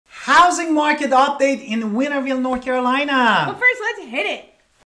housing market update in Winterville, North Carolina. But first, let's hit it.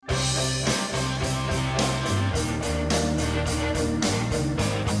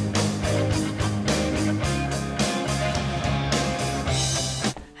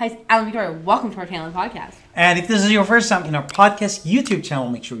 Hi, it's Alan Victoria. Welcome to our channel and podcast. And if this is your first time in our podcast YouTube channel,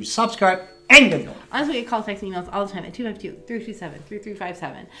 make sure you subscribe and get going. Honestly, we get calls, texts, and emails all the time at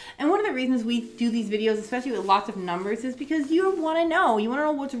 252-327-3357. And one of the reasons we do these videos, especially with lots of numbers, is because you want to know. You want to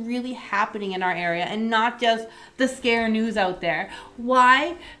know what's really happening in our area and not just the scare news out there.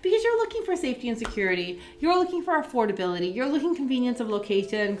 Why? Because you're looking for safety and security. You're looking for affordability. You're looking convenience of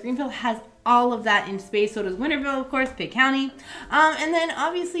location. Greenville has all of that in space. So does Winterville, of course, Pitt County. And then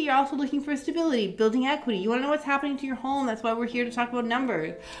obviously you're also looking for stability, building equity. You want to know what's happening to your home. That's why we're here to talk about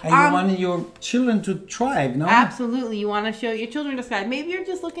numbers. And you want your children to thrive, no? Absolutely. You want to show your children to thrive. Maybe you're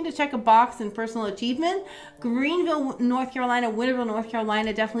just looking to check a box in personal achievement. Greenville, North Carolina, Winterville, North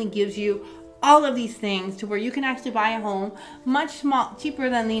Carolina definitely gives you all of these things to where you can actually buy a home much cheaper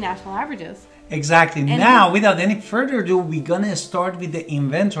than the national averages. Exactly. And now, without any further ado, we're gonna start with the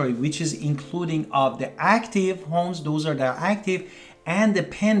inventory, which is including of the active homes. Those are the active, and the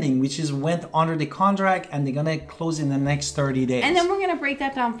pending, which is went under the contract, and they're gonna close in the next 30 days. And then we're gonna break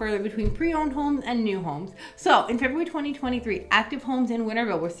that down further between pre-owned homes and new homes. So in February 2023, active homes in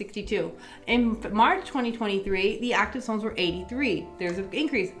Winterville were 62. In March 2023, the active homes were 83. There's an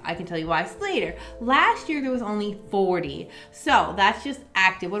increase. I can tell you why later. Last year there was only 40. So that's just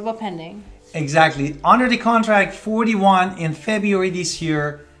active. What about pending? Exactly. Under the contract, 41 in February this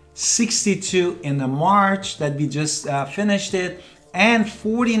year, 62 in the March that we just finished it, and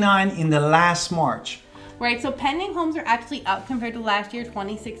 49 in the last March. Right, so pending homes are actually up compared to last year,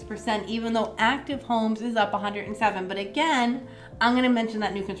 26%, even though active homes is up 107. But again, I'm going to mention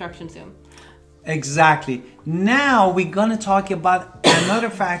that new construction soon. Exactly. Now we're going to talk about another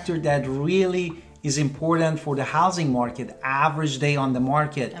factor that really is important for the housing market, average day on the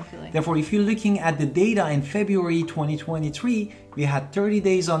market. Absolutely. Therefore, if you're looking at the data in February 2023, we had 30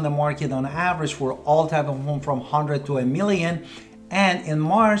 days on the market on average for all type of home from 100 to a million. And in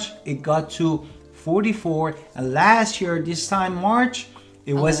March, it got to 44. And last year, this time March,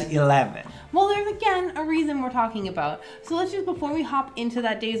 it was 11. Well, there's again a reason we're talking about. So let's just, before we hop into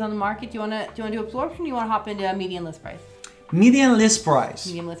that days on the market, do you want to do absorption, or do you want to hop into a median list price? Median list price.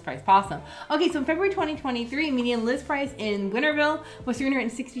 Median list price, awesome. Okay, so in February 2023, median list price in Winterville was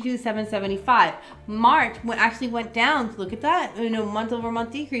 $362,775. March actually went down. Look at that, month over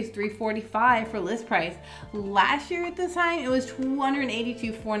month decrease, $345 for list price. Last year at this time, it was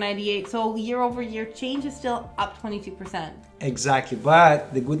 $282,498. So year over year change is still up 22%. Exactly,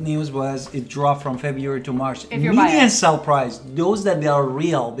 but the good news was it dropped from February to March. If you're median sell price, those that they are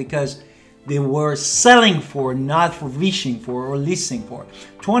real, because they were selling for, not for wishing for or listing for.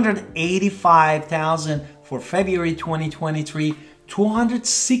 $285,000 for February 2023.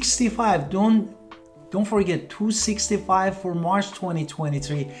 265. Don't forget, 265 for March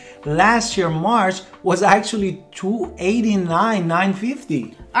 2023. Last year March was actually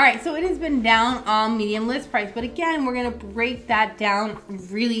 289,950. All right, so it has been down on median list price, but again, we're gonna break that down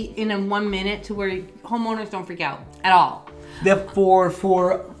really in a 1 minute to where homeowners don't freak out at all. Therefore,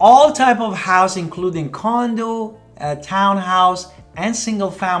 for all type of house, including condo, townhouse, and single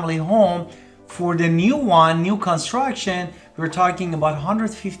family home, for the new one, new construction, we're talking about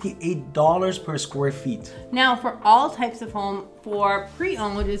 $158 per square feet. Now, for all types of home, for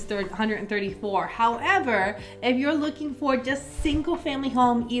pre-owned is $134. However, if you're looking for just single family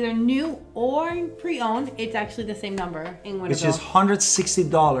home, either new or pre-owned, it's actually the same number in Winterville. Which is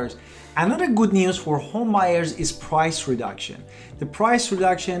 $160. Another good news for home buyers is price reduction. The price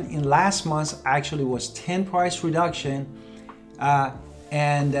reduction in last month actually was 10 price reduction. What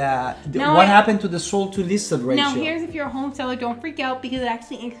happened to the sold to listed ratio? Now here's, if you're a home seller, don't freak out because it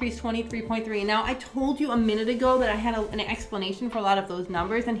actually increased 23.3. Now I told you a minute ago that I had an explanation for a lot of those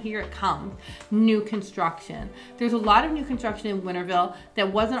numbers, and here it comes. New construction. There's a lot of new construction in Winterville that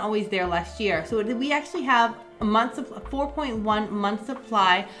wasn't always there last year. So we actually have a 4.1 month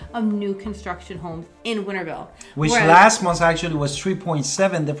supply of new construction homes in Winterville. Which last month actually was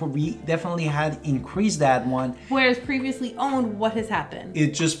 3.7, therefore we definitely had increased that one. Whereas previously owned, what has happened?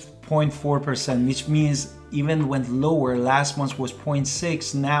 It just 0.4%, which means even went lower. Last month was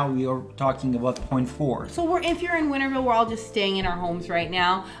 0.6, now we are talking about 0.4. So if you're in Winterville, we're all just staying in our homes right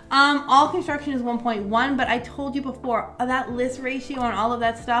now. All construction is 1.1, but I told you before, that list ratio and all of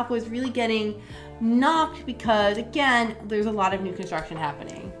that stuff was really getting knocked because, again, there's a lot of new construction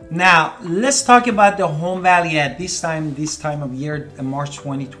happening. Now, let's talk about the home value at this time of year, March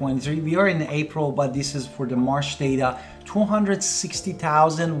 2023. We are in April, but this is for the March data.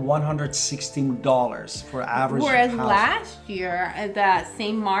 $260,116 for average Whereas house. last year, at that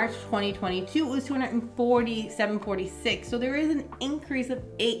same March 2022, it was $247.46. So there is an increase of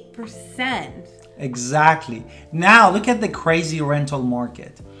 8%. Exactly. Now look at the crazy rental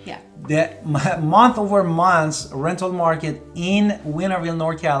market. Yeah. The month over month rental market in Winterville,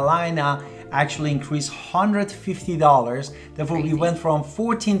 North Carolina actually increased $150. Therefore, we went from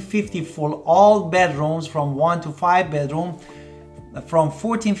 $1,450 for all bedrooms from 1 to 5 bedroom, from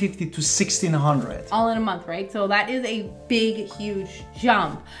 $1,450 to $1,600. All in a month, right? So that is a big, huge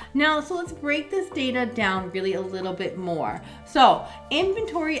jump. Now, so let's break this data down really a little bit more. So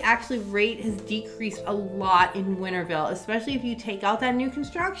inventory actually rate has decreased a lot in Winterville, especially if you take out that new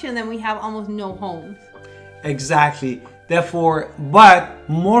construction, then we have almost no homes. Exactly. Therefore, but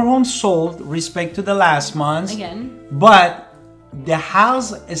more homes sold respect to the last month. Again. But the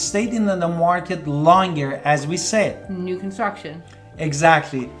house stayed in the market longer, as we said. New construction.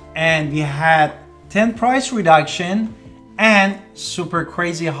 Exactly. And we had 10 price reduction and super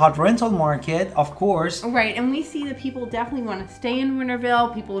crazy hot rental market, of course. Right, and we see that people definitely want to stay in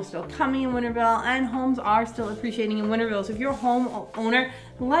Winterville. People are still coming in Winterville, and homes are still appreciating in Winterville. So if you're a home owner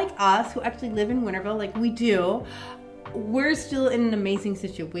like us, who actually live in Winterville, like we do, we're still in an amazing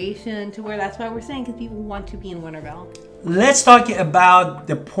situation to where that's why we're saying, because people want to be in Winterville. Let's talk about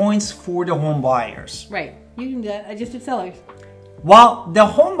the points for the home buyers. Right, you can do that. I just did sellers. Well, the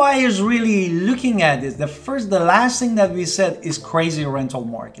home buyers really looking at this. The last thing that we said is crazy rental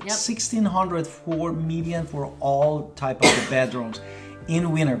market. Yep. $1,604 million for all type of bedrooms in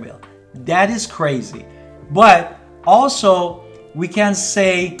Winterville. That is crazy. But also we can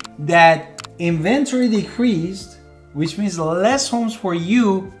say that inventory decreased, which means less homes for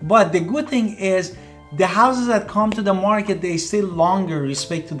you. But the good thing is the houses that come to the market, they stay longer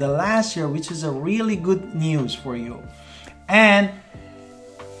respect to the last year, which is a really good news for you. And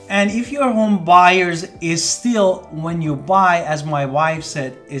if your home buyers is still, when you buy, as my wife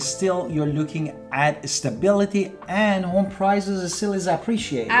said, is still you're looking at stability and home prices still is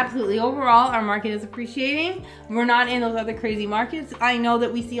appreciating. Absolutely. Overall, our market is appreciating. We're not in those other crazy markets. I know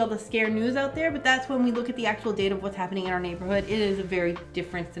that we see all the scare news out there, but that's when we look at the actual data of what's happening in our neighborhood. It is a very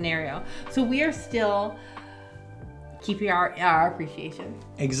different scenario. So we are still keeping our appreciation.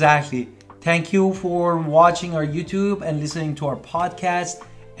 Exactly. Thank you for watching our YouTube and listening to our podcast.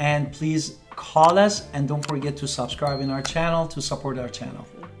 And please call us and don't forget to subscribe in our channel to support our channel.